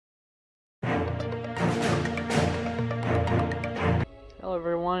Hello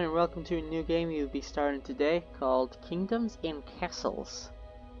everyone and welcome to a new game you'll be starting today called Kingdoms and Castles.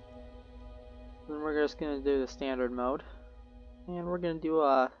 And we're just going to do the standard mode. And we're going to do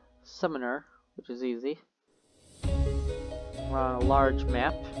a summoner, which is easy. We're on a large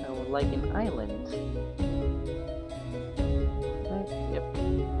map and we're like an island. Right? Yep.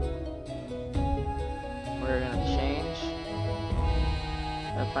 We're going to change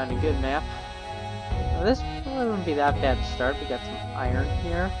and find a good map. Now this wouldn't be that bad to start. We got some iron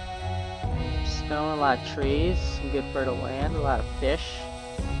here, some stone, a lot of trees, some good fertile land, a lot of fish.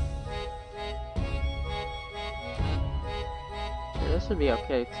 Sure, this would be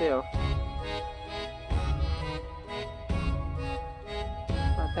okay too.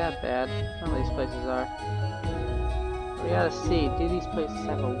 Not that bad. None of these places are. We gotta see, do these places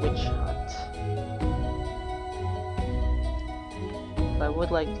have a witch hut? I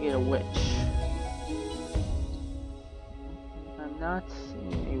would like to get a witch. I'm not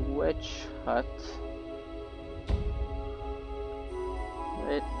seeing a witch hut.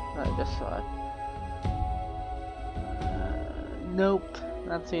 Wait, I just saw it. Nope,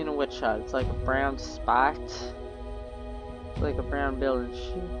 not seeing a witch hut. It's like a brown spot. It's like a brown building.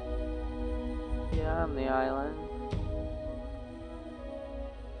 Yeah, on the island.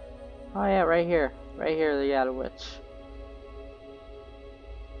 Oh yeah, right here. Right here they got a witch.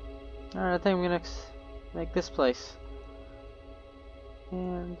 Alright, I think I'm gonna make this place.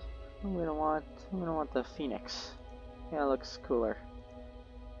 And I'm gonna want the phoenix. Yeah, it looks cooler.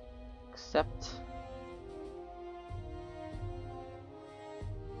 Except,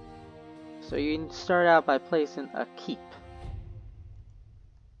 so you can start out by placing a keep.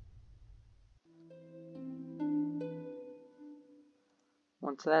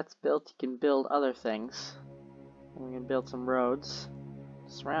 Once that's built, you can build other things. And we can build some roads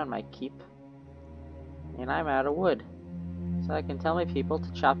to surround my keep. And I'm out of wood, so I can tell my people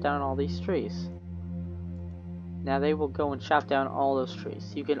to chop down all these trees. Now they will go and chop down all those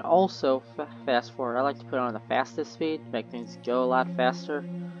trees. You can also fast forward. I like to put on the fastest speed to make things go a lot faster.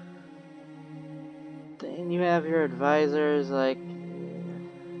 Then you have your advisors, like,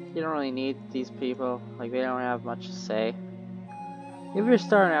 you don't really need these people. Like, they don't have much to say. If you're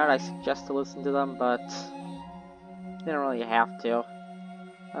starting out, I suggest to listen to them, but you don't really have to.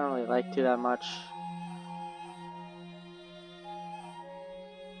 I don't really like to that much.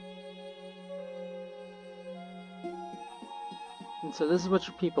 And so this is what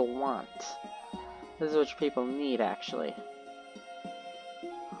your people want. This is what your people need, actually.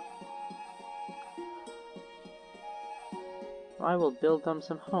 I will build them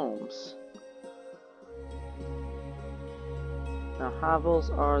some homes. Now, hovels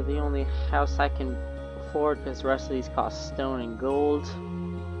are the only house I can afford because the rest of these cost stone and gold,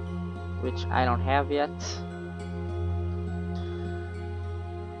 which I don't have yet.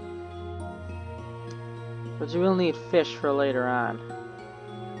 But you will need fish for later on.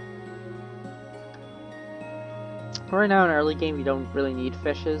 Right now in early game you don't really need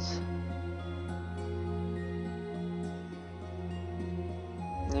fishes.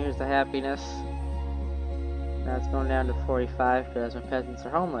 And here's the happiness. Now it's going down to 45 because my peasants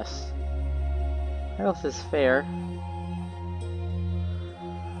are homeless. Health is fair.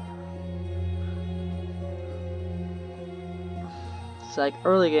 It's like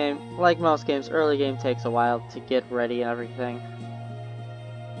early game, like most games, early game takes a while to get ready and everything.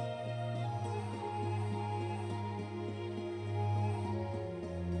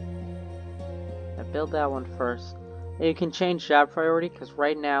 I build that one first. And you can change job priority because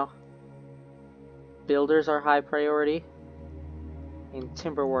right now builders are high priority and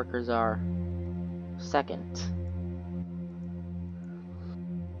timber workers are second.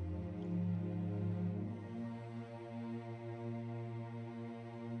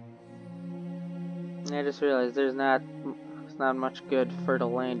 And I just realized there's not much good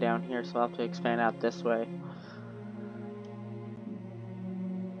fertile land down here, so I'll have to expand out this way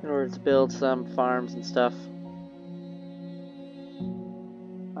in order to build some farms and stuff.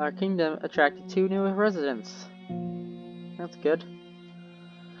 Our kingdom attracted 2 new residents. That's good.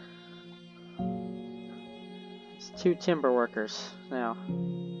 It's 2 timber workers now.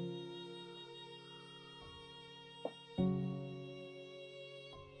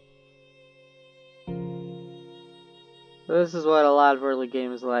 So this is what a lot of early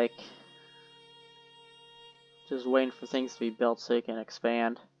games like. Just waiting for things to be built so you can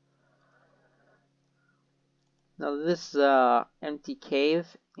expand. Now this empty cave,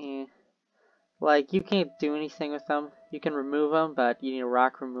 like you can't do anything with them. You can remove them, but you need a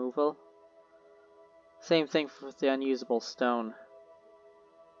rock removal. Same thing with the unusable stone.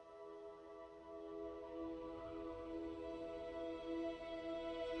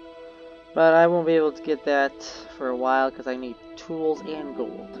 But I won't be able to get that for a while because I need tools and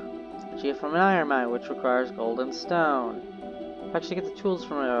gold. Which you get from an iron mine, which requires gold and stone. Actually, get the tools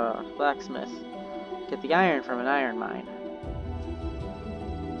from a blacksmith. Get the iron from an iron mine.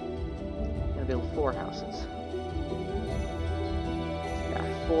 I'm gonna build 4 houses.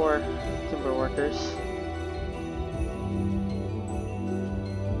 Got 4 timber workers.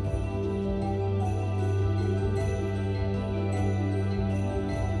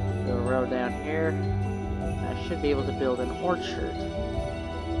 Build a road down here. I should be able to build an orchard.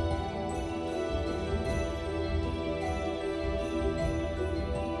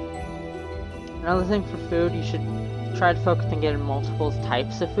 Another thing for food, you should try to focus on getting multiple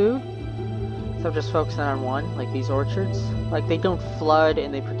types of food. So I'm just focusing on one, like these orchards. Like, they don't flood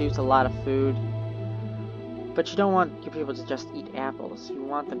and they produce a lot of food. But you don't want your people to just eat apples. You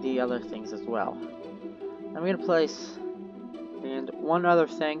want them to eat other things as well. I'm gonna place, and one other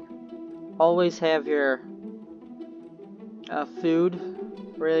thing, always have your food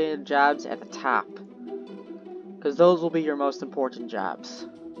related jobs at the top. Because those will be your most important jobs.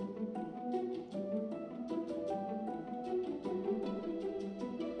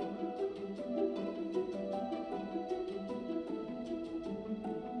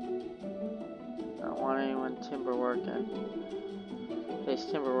 Timber working. Place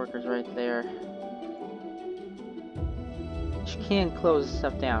timber workers right there. But you can close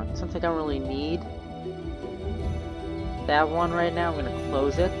stuff down. Since I don't really need that one right now, I'm gonna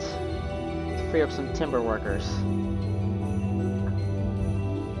close it to free up some timber workers.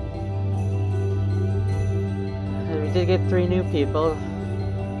 And we did get 3 new people.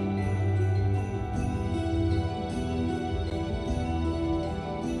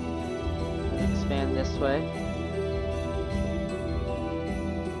 Expand this way.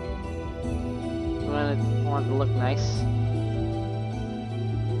 I want it to look nice.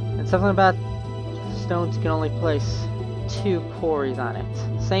 And something about stones, you can only place 2 quarries on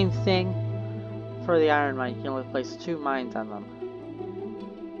it. Same thing for the iron mine, you can only place 2 mines on them.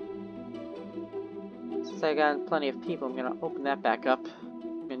 Since I got plenty of people, I'm gonna open that back up.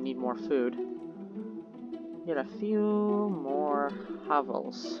 I'm gonna need more food. Get a few more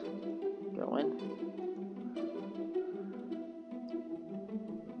hovels going.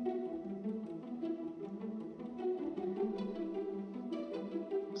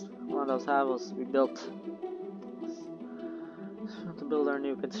 One of those hovels to be built to build our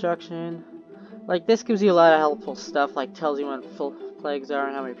new construction. Like, this gives you a lot of helpful stuff, like tells you when full plagues are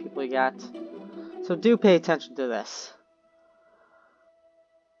and how many people you got. So do pay attention to this.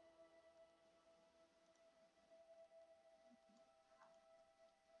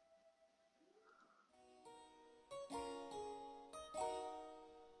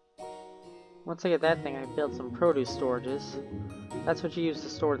 Once I get that thing, I build some produce storages. That's what you use to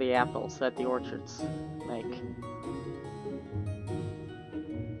store the apples that the orchards make.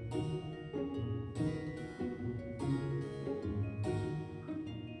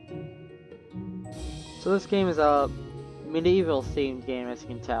 So this game is a medieval themed game, as you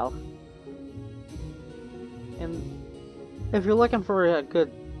can tell. And if you're looking for a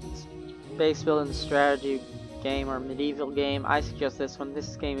good base building strategy game or medieval game, I suggest this one.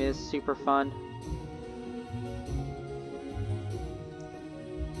 This game is super fun.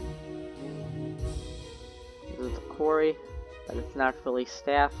 This is the quarry, but it's not fully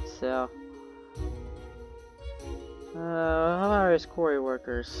staffed, so how about his quarry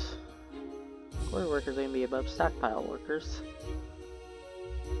workers? Quarry workers are gonna be above stockpile workers.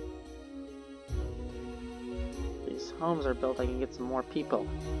 These homes are built, I can get some more people.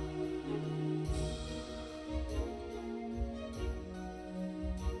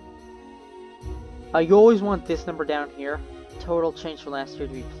 You always want this number down here. Total change from last year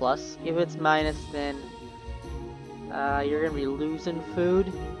to be plus. If it's minus, then you're going to be losing food.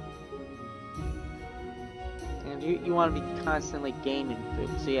 And you want to be constantly gaining food,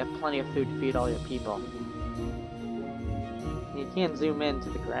 so you have plenty of food to feed all your people. You can't zoom in to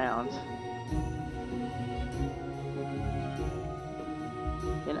the ground.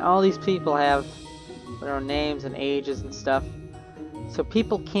 And all these people have their own names and ages and stuff. So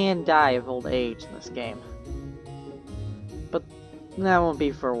people can die of old age in this game. But that won't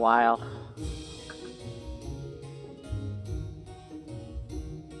be for a while.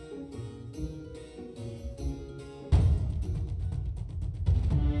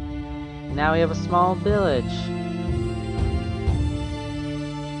 Now we have a small village.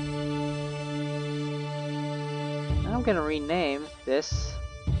 I'm gonna rename this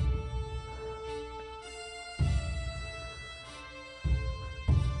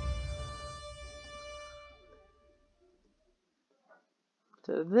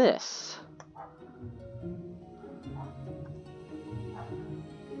to this.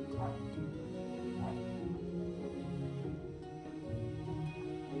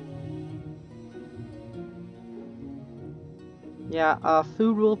 Yeah,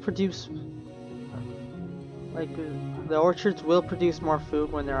 food will produce, like, the orchards will produce more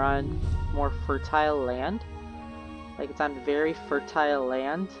food when they're on more fertile land. Like, it's on very fertile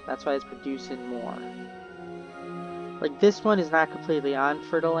land, that's why it's producing more. Like, this one is not completely on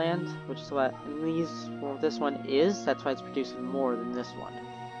fertile land, which is what, and this one is, that's why it's producing more than this one.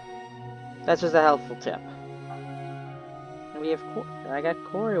 That's just a helpful tip. And we have, I got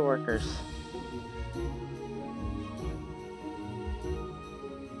quarry workers.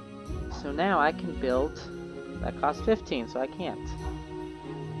 So now I can build, that costs 15, so I can't.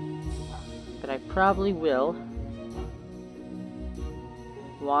 But I probably will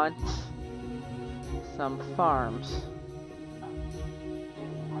want some farms.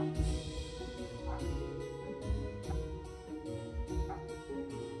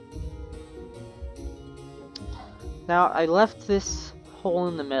 Now I left this hole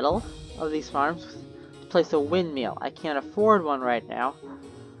in the middle of these farms to place a windmill. I can't afford one right now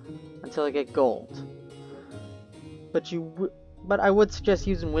until I get gold. But I would suggest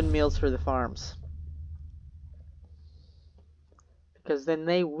using windmills for the farms, because then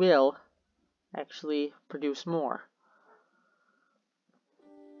they will actually produce more.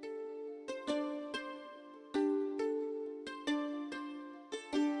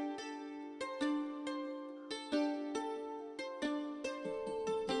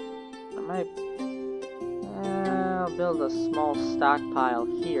 I'll build a small stockpile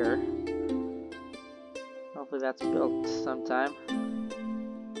here. Hopefully that's built sometime.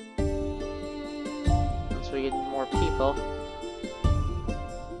 Once we get more people.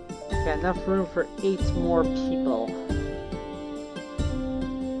 Got enough room for 8 more people.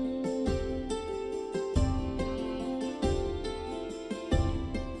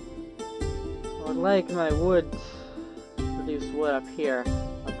 I would like my wood to produce wood up here.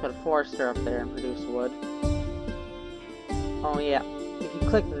 I'll put a forester up there and produce wood. Oh yeah, if you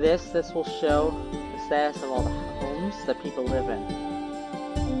click this, this will show the status of all the homes that people live in.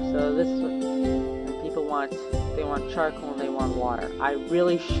 So this is what people want. They want charcoal and they want water. I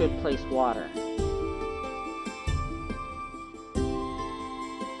really should place water.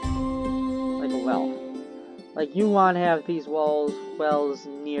 Like a well. Like, you want to have these wells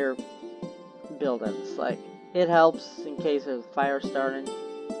near buildings. Like, it helps in case of fire starting.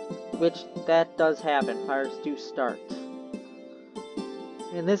 Which, that does happen. Fires do start.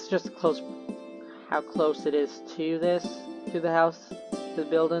 And this is just how close it is to the house, to the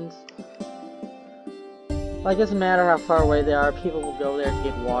buildings. Like, it doesn't matter how far away they are, people will go there to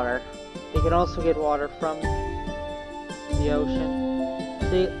get water. They can also get water from the ocean.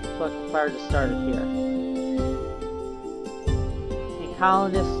 See, look, the fire just started here. And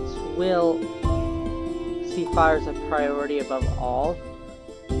colonists will see fires as priority above all,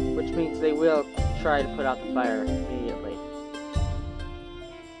 which means they will try to put out the fire immediately.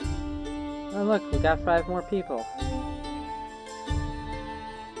 Oh look, we got 5 more people.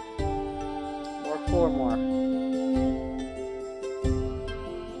 Or 4 more.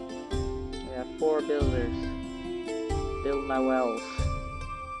 We have 4 builders. Build my wells.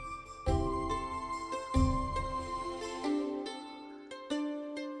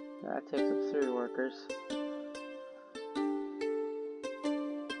 That takes up 3 workers.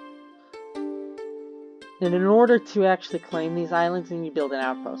 And in order to actually claim these islands, you need to build an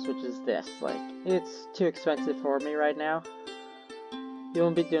outpost, which is this. Like, it's too expensive for me right now. You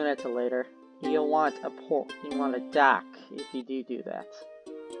won't be doing it till later. You'll want a port. You want a dock if you do that.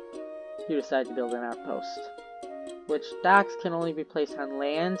 You decide to build an outpost. Which docks can only be placed on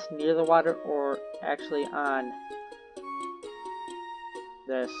land, near the water, or actually on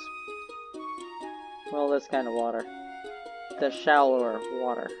this. Well, this kind of water. The shallower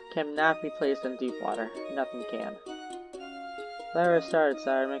water cannot be placed in deep water. Nothing can. Lara started,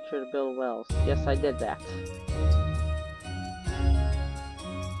 sire. Make sure to build wells. Yes, I did that.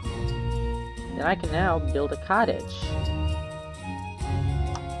 Then I can now build a cottage.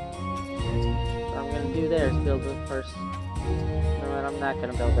 What I'm gonna do there is build it first. No, I'm not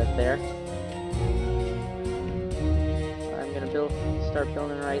gonna build it there. I'm gonna start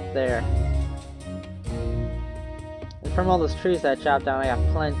building right there. From all those trees that I chopped down, I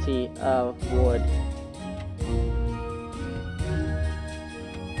got plenty of wood.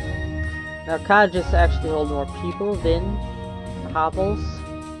 Now, cottages actually hold more people than hovels,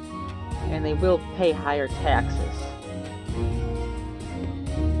 and they will pay higher taxes.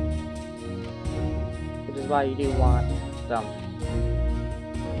 Which is why you do want them.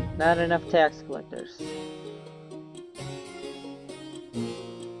 Not enough tax collectors.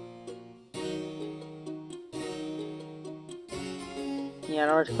 Yeah, in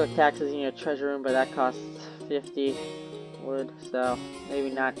order to collect taxes, you need a treasure room, but that costs 50 wood, so maybe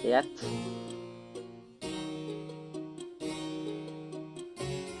not yet.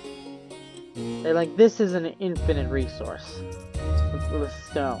 They're like, this is an infinite resource with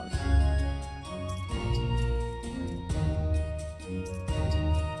stone.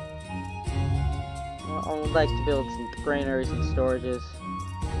 Well, I would like to build some granaries and storages,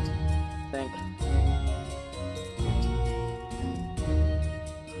 I think.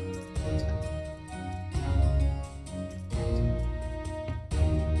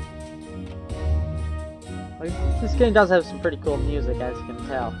 This game does have some pretty cool music, as you can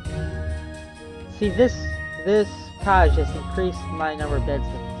tell. See, this cottage has increased my number of beds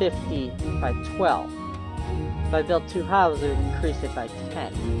to 50 by 12. If I built 2 houses, it would increase it by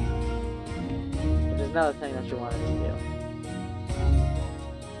 10. Which is another thing that you wanted to do.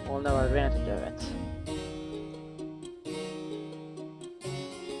 Well, no advantage of it.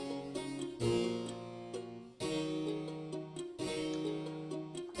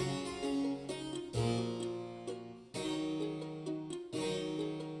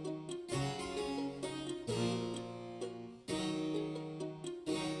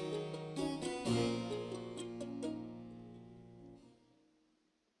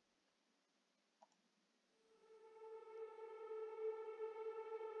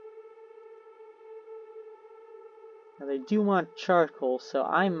 Now they do want charcoal, so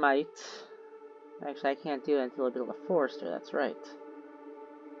I might... Actually, I can't do that until I build a forester, that's right.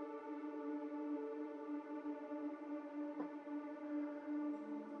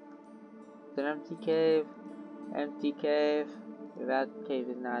 It's an empty cave. Empty cave. That cave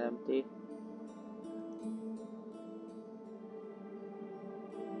is not empty.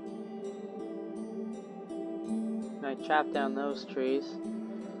 And I chop down those trees.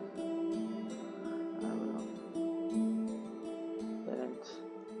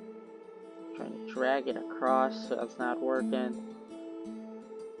 Trying to drag it across, so that's not working.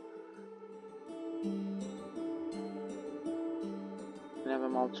 And have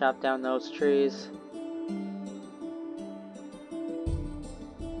them all chop down those trees.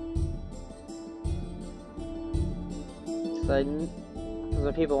 So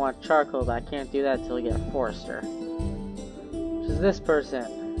the people want charcoal, but I can't do that until we get a forester. Which is this person.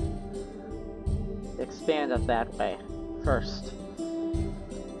 Expand it that way first.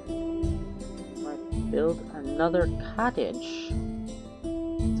 Build another cottage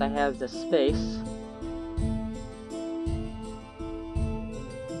since I have the space.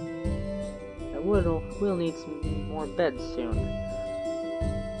 I will need some more beds soon.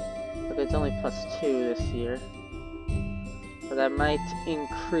 But it's only +2 this year. But that might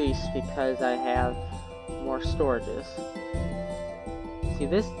increase because I have more storages. See,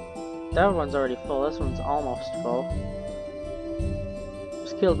 that one's already full. This one's almost full.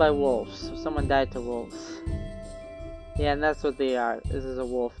 Killed by wolves, so someone died to wolves. Yeah, and that's what they are. This is a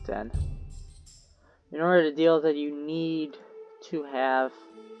wolf den. In order to deal with it, you need to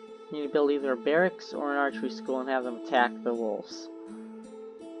build either a barracks or an archery school and have them attack the wolves.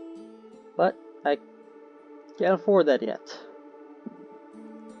 But I can't afford that yet.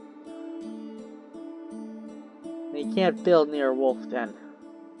 And you can't build near a wolf den.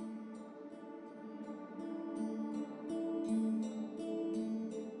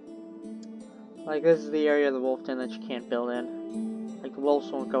 Like, this is the area of the wolf den that you can't build in. Like, the wolves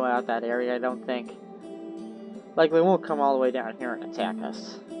won't go out that area, I don't think. Like, they won't come all the way down here and attack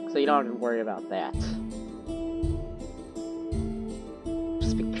us. So you don't have to worry about that.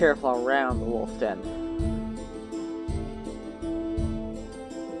 Just be careful around the wolf den.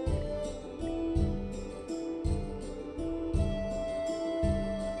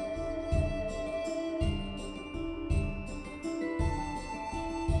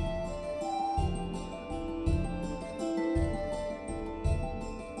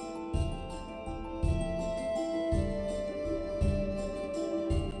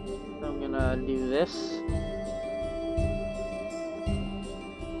 Do this.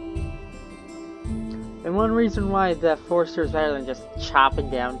 And one reason why the forester is better than just chopping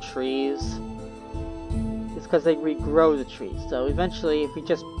down trees is because they regrow the trees. So eventually, if we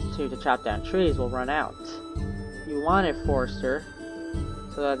just continue to chop down trees, we'll run out. You want a forester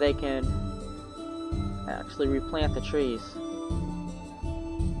so that they can actually replant the trees.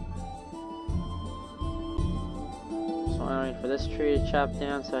 I'm waiting for this tree to chop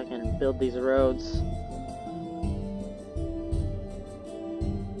down so I can build these roads.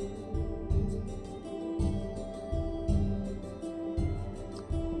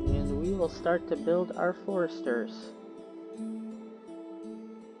 will start to build our foresters.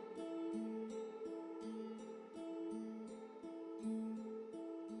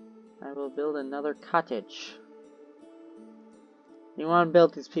 I will build another cottage. You want to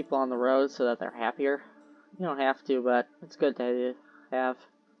build these people on the road so that they're happier? You don't have to, but it's good to have.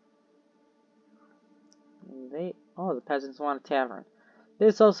 Oh, the peasants want a tavern.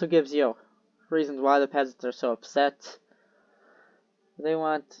 This also gives you reasons why the peasants are so upset. They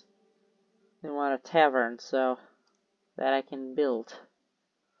want a tavern so that I can build.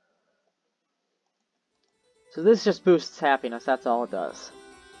 So this just boosts happiness, that's all it does.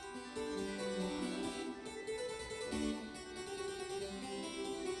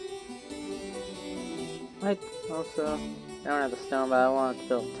 Right, also, I don't have the stone, but I wanted to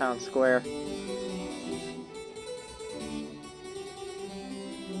build a town square.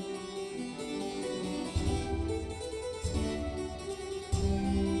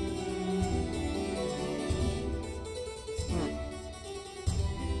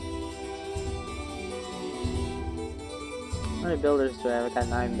 How many builders do I have? I got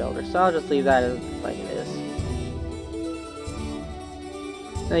 9 builders, so I'll just leave that as like it is.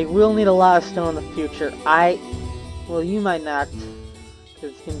 Now you will need a lot of stone in the future. Well, you might not,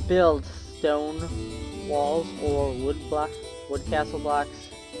 because you can build stone walls or wood castle blocks.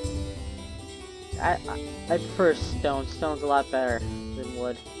 I prefer stone. Stone's a lot better than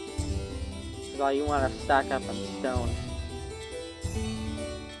wood. Because you want to stock up on stone.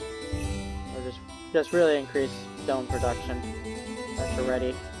 Or just really increase stone production once you're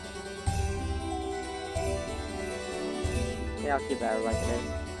ready. Yeah, I'll keep that like it is.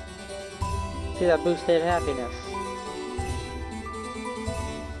 See that boosted happiness.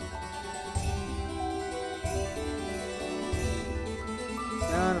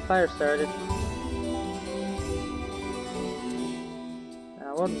 And the fire started.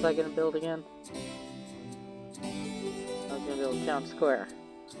 Now what was I gonna build again? I was gonna build a town square.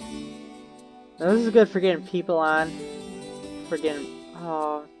 Now this is good for getting people on. For getting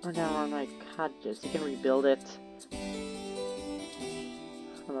we're down on my cottages. You can rebuild it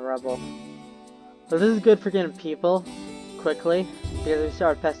from the rubble. So this is good for getting people quickly, because if we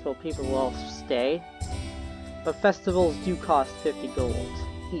start a festival, people will stay. But festivals do cost 50 gold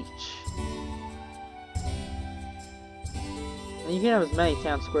each. And you can have as many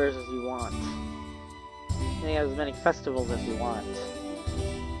town squares as you want. You can have as many festivals as you want.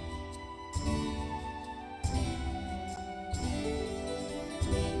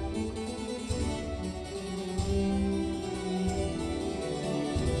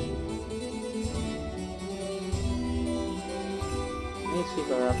 These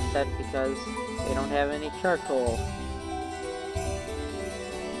people are upset because they don't have any charcoal.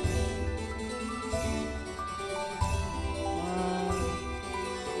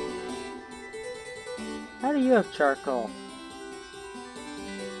 How do you have charcoal?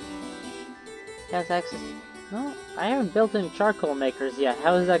 Has access? No, I haven't built any charcoal makers yet.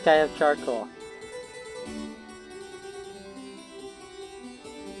 How does that guy have charcoal?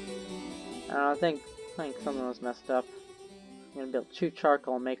 I don't know, I think something was messed up. I'm gonna build 2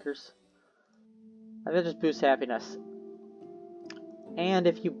 charcoal makers. That just boosts happiness. And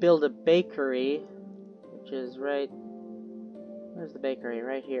if you build a bakery, which is right... Where's the bakery?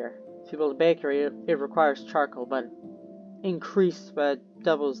 Right here. If you build a bakery, it requires charcoal, but increased by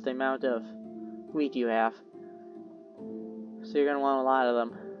doubles the amount of wheat you have. So you're gonna want a lot of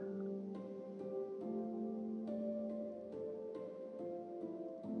them.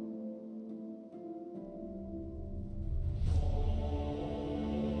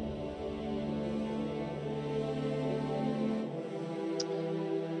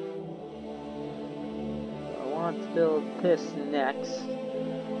 To build this next.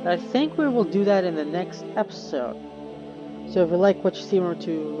 I think we will do that in the next episode. So if you like what you see, remember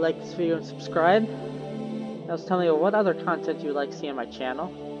to like this video and subscribe. Also tell me what other content you would like to see on my channel.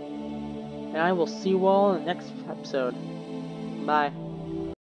 And I will see you all in the next episode. Bye.